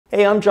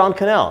Hey, I'm John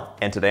Cannell,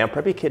 and today on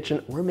Preppy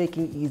Kitchen, we're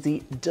making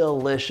easy,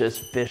 delicious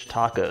fish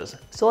tacos.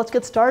 So let's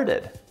get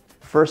started.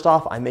 First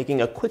off, I'm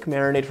making a quick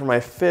marinade for my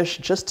fish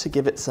just to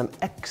give it some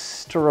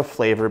extra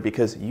flavor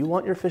because you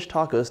want your fish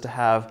tacos to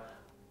have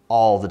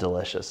all the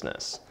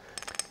deliciousness.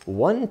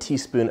 1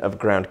 teaspoon of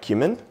ground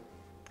cumin,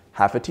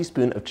 half a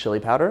teaspoon of chili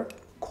powder,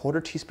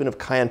 1/4 teaspoon of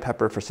cayenne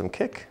pepper for some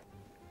kick,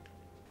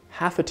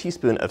 half a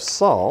teaspoon of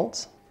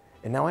salt,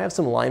 and now I have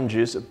some lime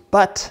juice,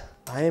 but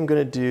I am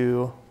gonna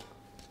do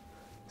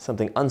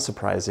something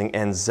unsurprising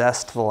and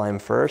zest the lime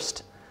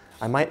first.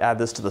 I might add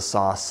this to the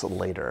sauce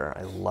later.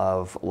 I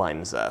love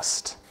lime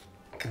zest.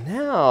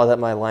 Now that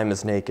my lime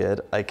is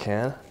naked, I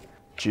can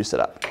juice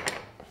it up.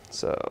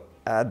 So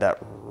add that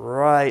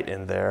right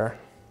in there.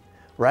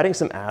 We're adding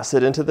some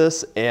acid into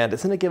this and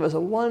it's gonna give us a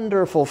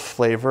wonderful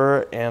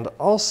flavor, and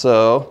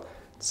also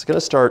it's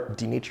gonna start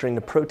denaturing the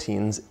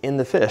proteins in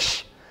the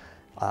fish,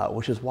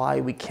 which is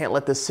why we can't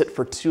let this sit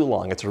for too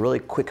long. It's a really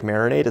quick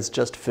marinade, it's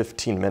just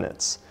 15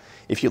 minutes.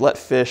 If you let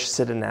fish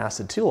sit in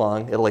acid too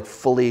long, it'll like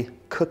fully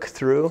cook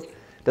through.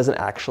 It doesn't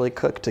actually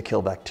cook to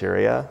kill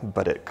bacteria,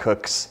 but it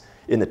cooks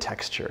in the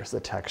texture, so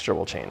the texture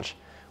will change,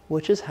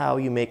 which is how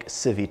you make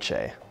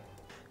ceviche.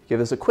 Give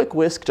this a quick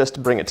whisk just to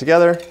bring it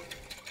together.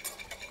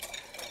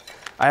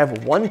 I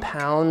have 1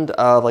 pound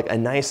of like a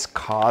nice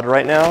cod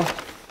right now.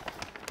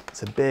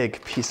 It's a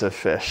big piece of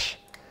fish.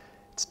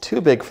 It's too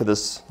big for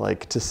this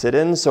like to sit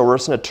in, so we're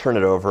just gonna turn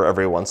it over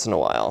every once in a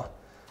while.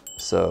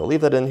 So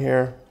leave that in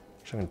here.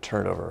 I'm gonna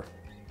turn it over.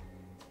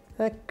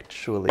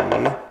 Actually,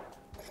 no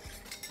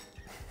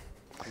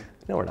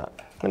we're not.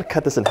 I'm gonna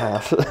cut this in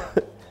half.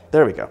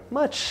 There we go,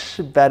 much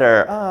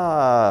better.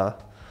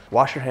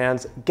 Wash your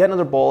hands, get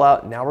another bowl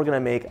out. Now we're gonna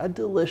make a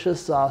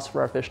delicious sauce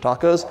for our fish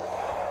tacos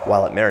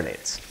while it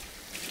marinates.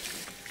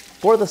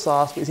 For the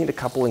sauce, we just need a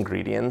couple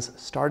ingredients,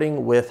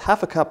 starting with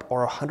half a cup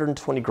or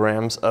 120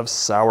 grams of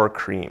sour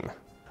cream.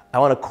 I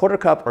want a 1/4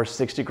 cup or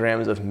 60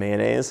 grams of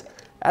mayonnaise.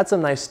 Add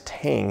some nice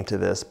tang to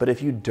this, but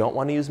if you don't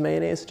want to use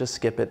mayonnaise, just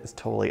skip it. It's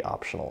totally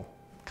optional,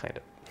 kind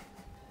of.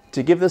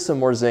 To give this some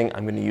more zing,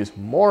 I'm going to use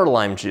more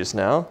lime juice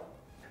now.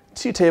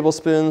 2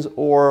 tablespoons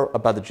or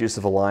about the juice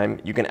of a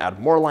lime. You can add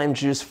more lime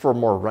juice for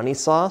more runny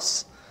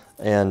sauce.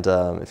 And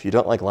if you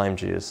don't like lime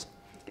juice,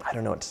 I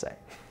don't know what to say.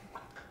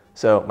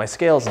 So my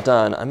scale's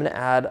done. I'm going to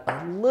add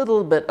a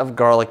little bit of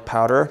garlic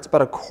powder. It's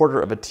about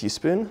 1/4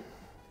 teaspoon.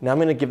 Now I'm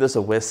going to give this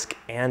a whisk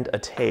and a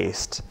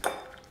taste.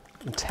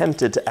 I'm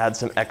tempted to add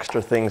some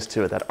extra things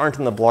to it that aren't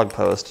in the blog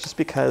post just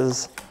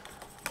because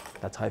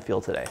that's how I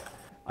feel today.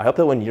 I hope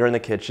that when you're in the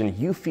kitchen,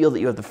 you feel that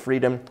you have the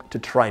freedom to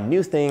try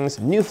new things,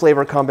 new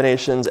flavor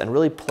combinations, and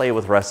really play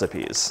with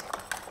recipes.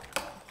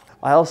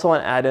 I also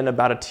want to add in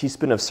about 1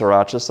 teaspoon of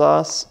sriracha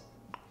sauce.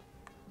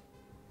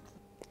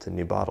 It's a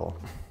new bottle.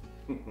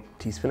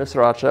 Teaspoon of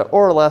sriracha,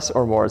 or less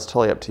or more, it's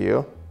totally up to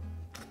you.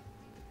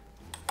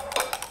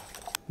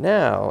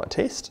 Now, a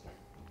taste.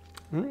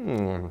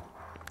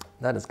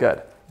 That is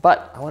good.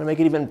 But I want to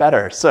make it even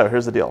better, so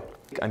here's the deal.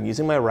 I'm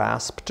using my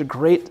rasp to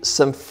grate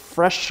some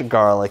fresh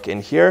garlic in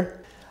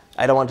here.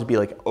 I don't want it to be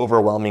like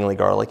overwhelmingly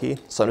garlicky,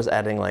 so I'm just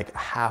adding like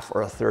 1/2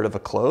 or 1/3 of a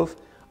clove,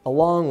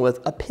 along with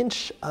a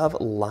pinch of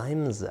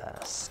lime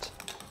zest.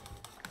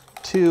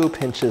 2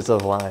 pinches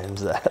of lime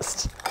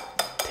zest.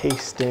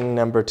 Tasting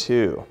number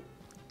 2.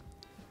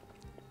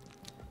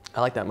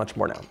 I like that much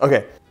more now.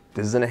 Okay,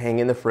 this is gonna hang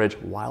in the fridge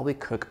while we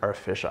cook our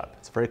fish up.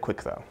 It's very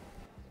quick though.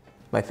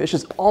 My fish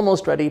is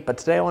almost ready, but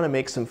today I want to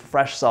make some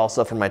fresh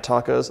salsa for my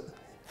tacos.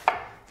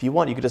 If you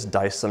want, you could just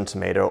dice some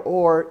tomato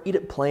or eat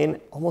it plain.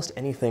 Almost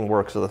anything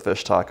works with a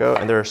fish taco,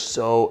 and there are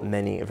so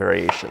many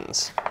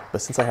variations.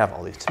 But since I have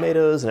all these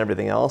tomatoes and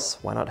everything else,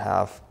 why not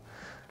have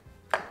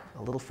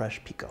a little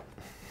fresh pico?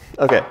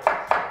 Okay,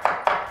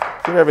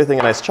 give everything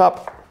a nice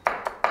chop.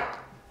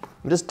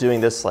 I'm just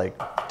doing this like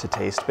to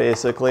taste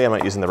basically. I'm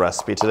not using the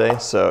recipe today,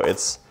 so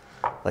it's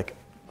like,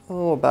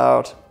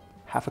 about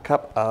 1/2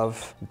 cup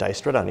of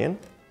diced red onion.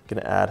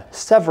 Gonna add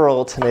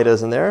several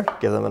tomatoes in there,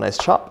 give them a nice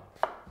chop.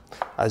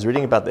 I was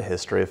reading about the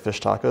history of fish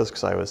tacos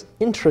because I was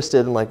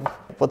interested in like,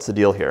 what's the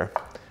deal here?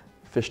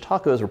 Fish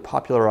tacos were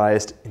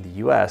popularized in the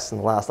US in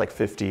the last like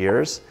 50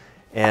 years,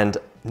 and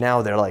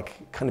now they're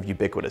like kind of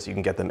ubiquitous. You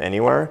can get them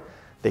anywhere.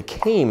 They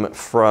came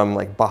from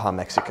like Baja,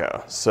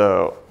 Mexico.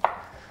 So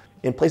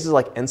in places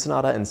like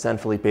Ensenada and San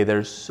Felipe,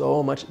 there's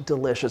so much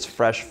delicious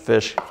fresh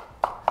fish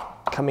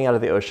coming out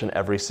of the ocean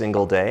every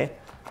single day.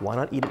 Why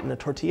not eat it in a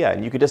tortilla?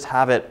 And you could just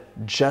have it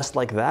just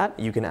like that.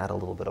 You can add a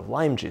little bit of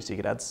lime juice. You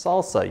could add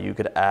salsa. You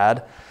could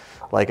add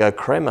like a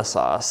crema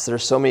sauce.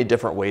 There's so many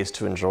different ways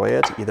to enjoy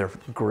it, either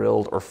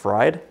grilled or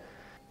fried.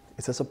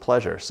 It's just a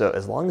pleasure. So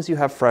as long as you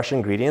have fresh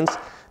ingredients,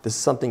 this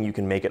is something you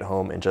can make at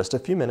home in just a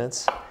few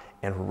minutes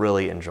and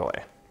really enjoy.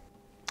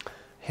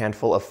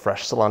 Handful of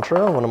fresh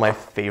cilantro, one of my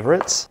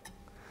favorites.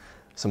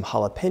 Some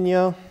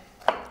jalapeno.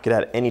 You could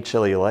add any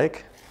chili you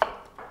like.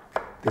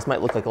 This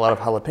might look like a lot of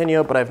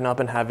jalapeno, but I've not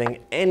been having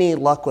any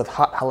luck with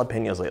hot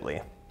jalapenos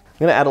lately. I'm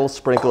gonna add a little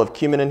sprinkle of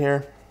cumin in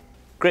here.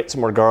 Grate some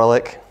more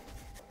garlic.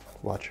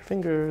 Watch your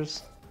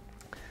fingers.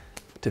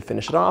 To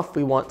finish it off,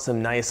 we want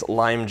some nice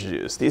lime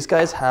juice. These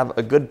guys have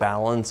a good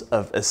balance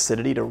of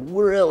acidity to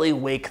really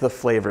wake the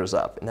flavors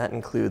up, and that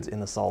includes in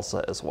the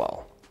salsa as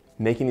well.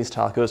 Making these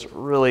tacos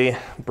really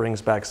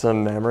brings back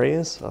some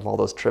memories of all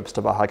those trips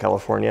to Baja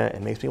California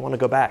and makes me want to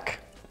go back.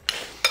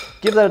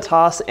 Give that a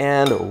toss,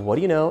 and what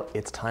do you know?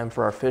 It's time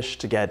for our fish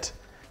to get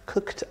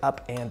cooked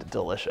up and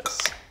delicious.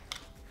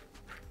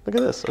 Look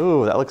at this.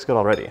 Ooh, that looks good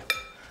already.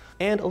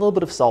 And a little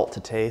bit of salt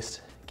to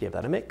taste. Give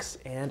that a mix,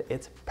 and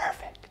it's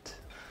perfect.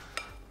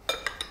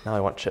 Now I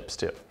want chips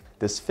too.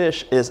 This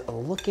fish is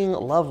looking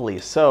lovely.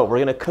 So we're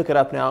gonna cook it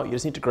up now. You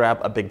just need to grab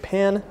a big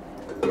pan,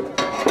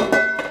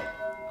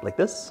 like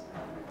this.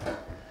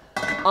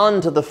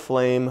 Onto the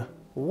flame,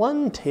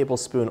 1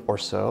 tablespoon or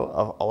so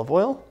of olive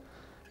oil.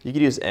 You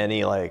could use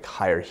any like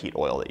higher heat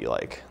oil that you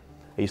like.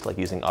 I used to like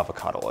using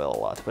avocado oil a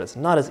lot, but it's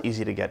not as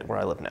easy to get where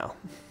I live now.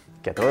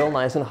 Get the oil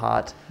nice and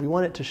hot. We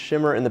want it to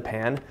shimmer in the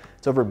pan.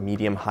 It's over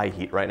medium-high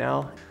heat right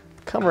now.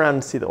 Come around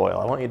and see the oil.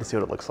 I want you to see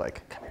what it looks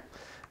like. Come here.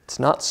 It's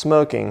not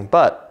smoking,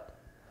 but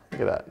look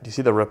at that. Do you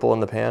see the ripple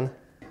in the pan?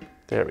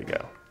 There we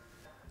go.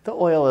 The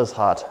oil is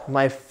hot.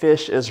 My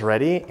fish is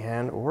ready,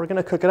 and we're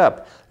gonna cook it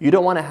up. You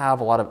don't wanna have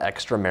a lot of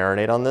extra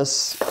marinade on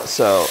this,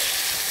 so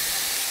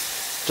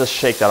just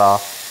shake that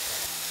off.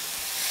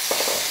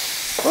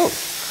 Whoa.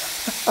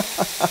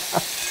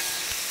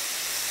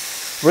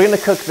 We're gonna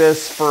cook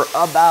this for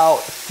about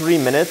 3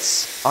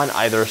 minutes on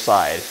either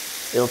side.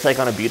 It'll take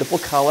on a beautiful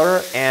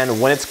color, and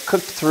when it's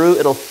cooked through,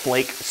 it'll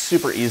flake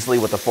super easily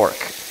with a fork.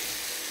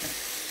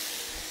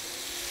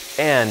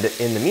 And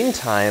in the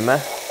meantime,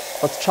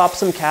 let's chop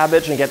some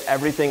cabbage and get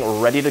everything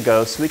ready to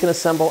go so we can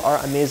assemble our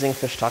amazing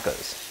fish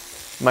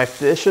tacos. My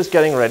fish is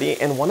getting ready,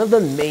 and one of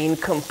the main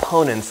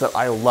components that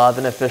I love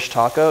in a fish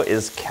taco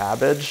is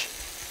cabbage.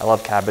 I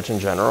love cabbage in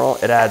general.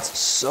 It adds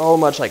so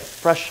much like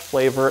fresh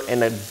flavor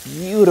and a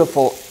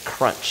beautiful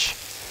crunch.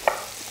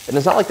 And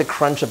it's not like the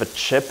crunch of a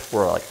chip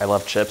where like I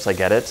love chips, I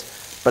get it,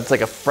 but it's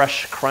like a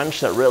fresh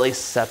crunch that really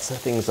sets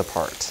things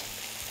apart.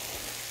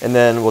 And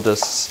then we'll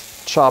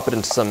just chop it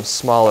into some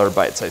smaller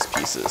bite-sized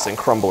pieces and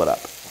crumble it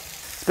up.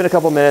 It's been a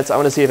couple minutes. I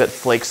want to see if it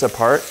flakes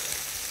apart.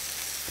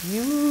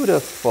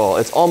 Beautiful.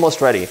 It's almost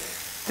ready.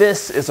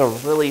 This is a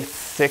really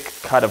thick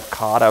cut of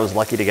cod. I was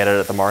lucky to get it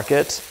at the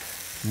market.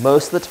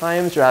 Most of the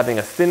times you're having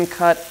a thin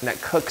cut and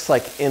it cooks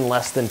like in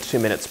less than 2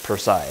 minutes per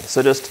side.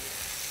 So just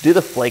do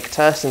the flake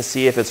test and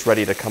see if it's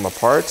ready to come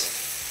apart.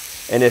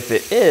 And if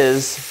it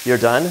is, you're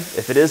done.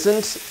 If it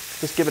isn't,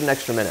 just give it an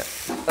extra minute.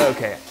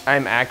 Okay,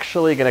 I'm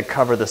actually gonna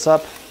cover this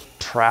up,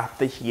 trap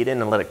the heat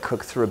in, and let it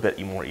cook through a bit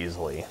more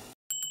easily.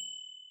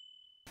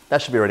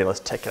 That should be ready. Let's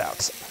take it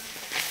out.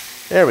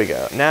 There we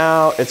go.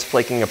 Now it's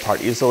flaking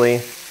apart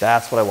easily.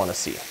 That's what I want to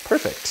see.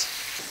 Perfect.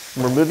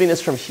 I'm removing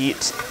this from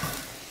heat.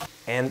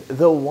 And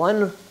the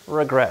one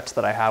regret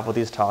that I have with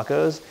these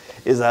tacos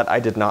is that I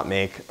did not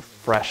make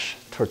fresh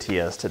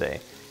tortillas today.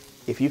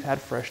 If you've had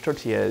fresh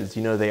tortillas,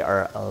 you know they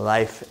are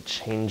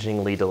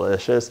life-changingly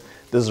delicious.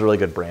 This is a really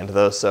good brand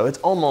though, so it's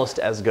almost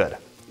as good.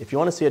 If you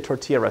want to see a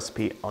tortilla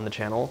recipe on the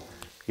channel,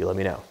 you let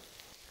me know.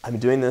 I'm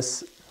doing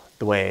this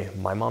the way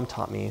my mom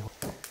taught me.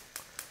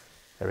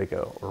 There we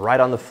go, right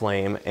on the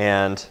flame.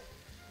 And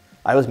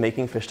I was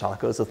making fish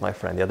tacos with my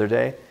friend the other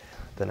day.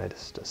 Then I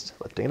just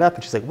lifting it up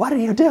and she's like, what are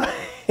you doing?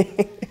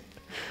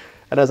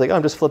 And I was like, oh,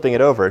 I'm just flipping it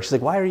over. She's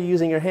like, why are you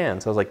using your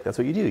hands? I was like, that's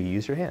what you do, you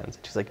use your hands.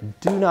 She's like,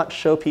 do not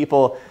show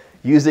people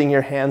using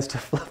your hands to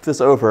flip this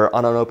over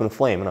on an open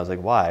flame. And I was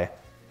like, why?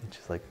 And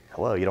she's like,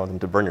 hello, you don't want them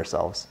to burn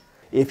yourselves.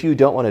 If you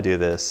don't want to do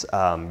this,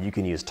 you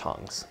can use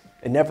tongs.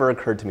 It never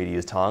occurred to me to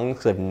use tongs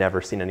because I've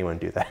never seen anyone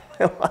do that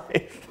in my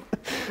life.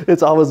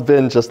 It's always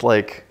been just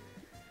like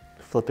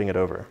flipping it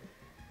over.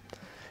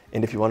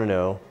 And if you want to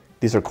know,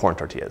 these are corn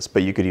tortillas,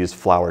 but you could use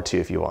flour too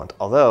if you want.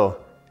 Although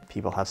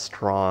people have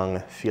strong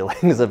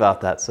feelings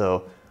about that,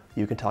 so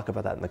you can talk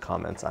about that in the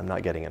comments. I'm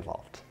not getting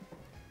involved.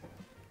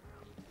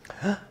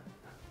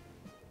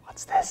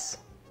 What's this?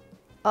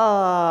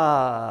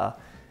 Ah,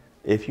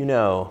 if you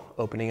know,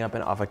 opening up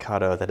an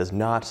avocado that is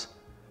not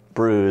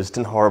bruised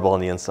and horrible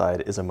on the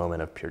inside is a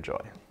moment of pure joy.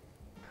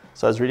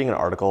 So I was reading an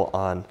article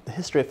on the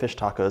history of fish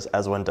tacos,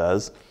 as one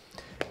does,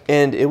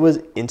 and it was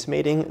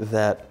intimating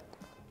that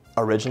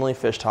originally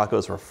fish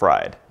tacos were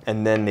fried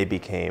and then they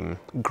became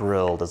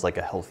grilled as like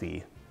a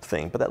healthy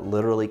thing, but that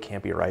literally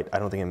can't be right. I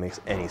don't think it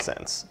makes any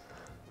sense.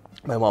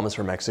 My mom is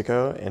from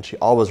Mexico and she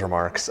always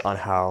remarks on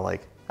how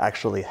like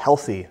actually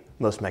healthy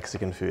most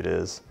Mexican food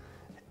is,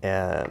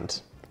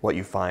 and what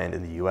you find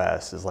in the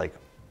US is like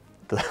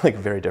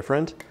very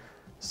different.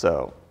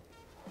 So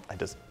I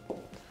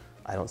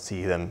don't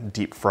see them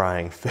deep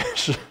frying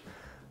fish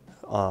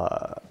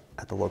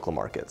at the local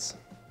markets,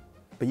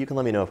 but you can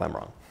let me know if I'm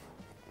wrong.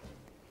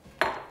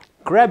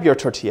 Grab your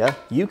tortilla.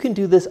 You can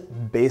do this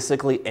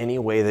basically any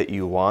way that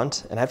you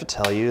want. And I have to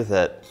tell you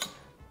that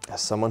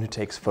as someone who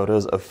takes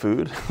photos of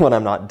food when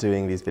I'm not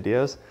doing these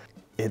videos,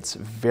 it's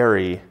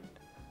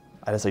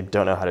I just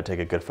don't know how to take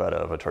a good photo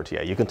of a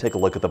tortilla. You can take a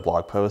look at the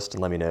blog post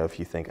and let me know if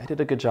you think I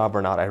did a good job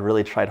or not. I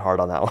really tried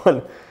hard on that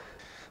one.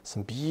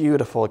 Some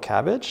beautiful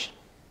cabbage.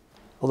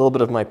 A little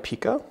bit of my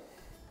pico.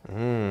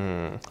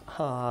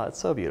 It's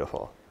so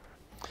beautiful.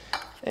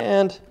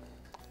 And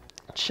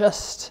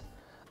just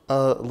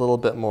a little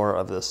bit more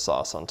of this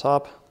sauce on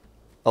top,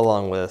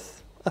 along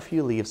with a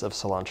few leaves of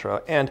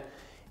cilantro, and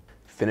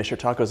finish your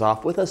tacos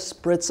off with a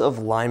spritz of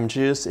lime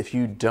juice. If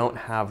you don't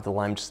have the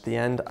lime juice at the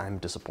end, I'm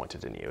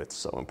disappointed in you. It's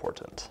so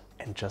important.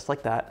 And just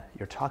like that,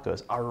 your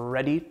tacos are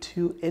ready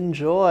to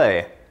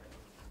enjoy.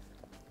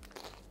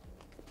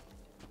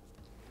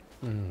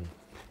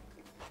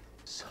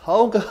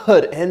 So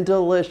good and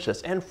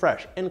delicious and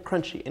fresh and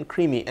crunchy and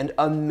creamy and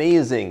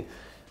amazing.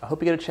 I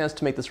hope you get a chance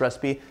to make this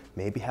recipe,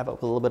 maybe have it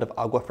with a little bit of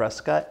agua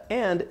fresca,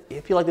 and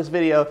if you like this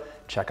video,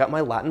 check out my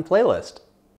Latin playlist.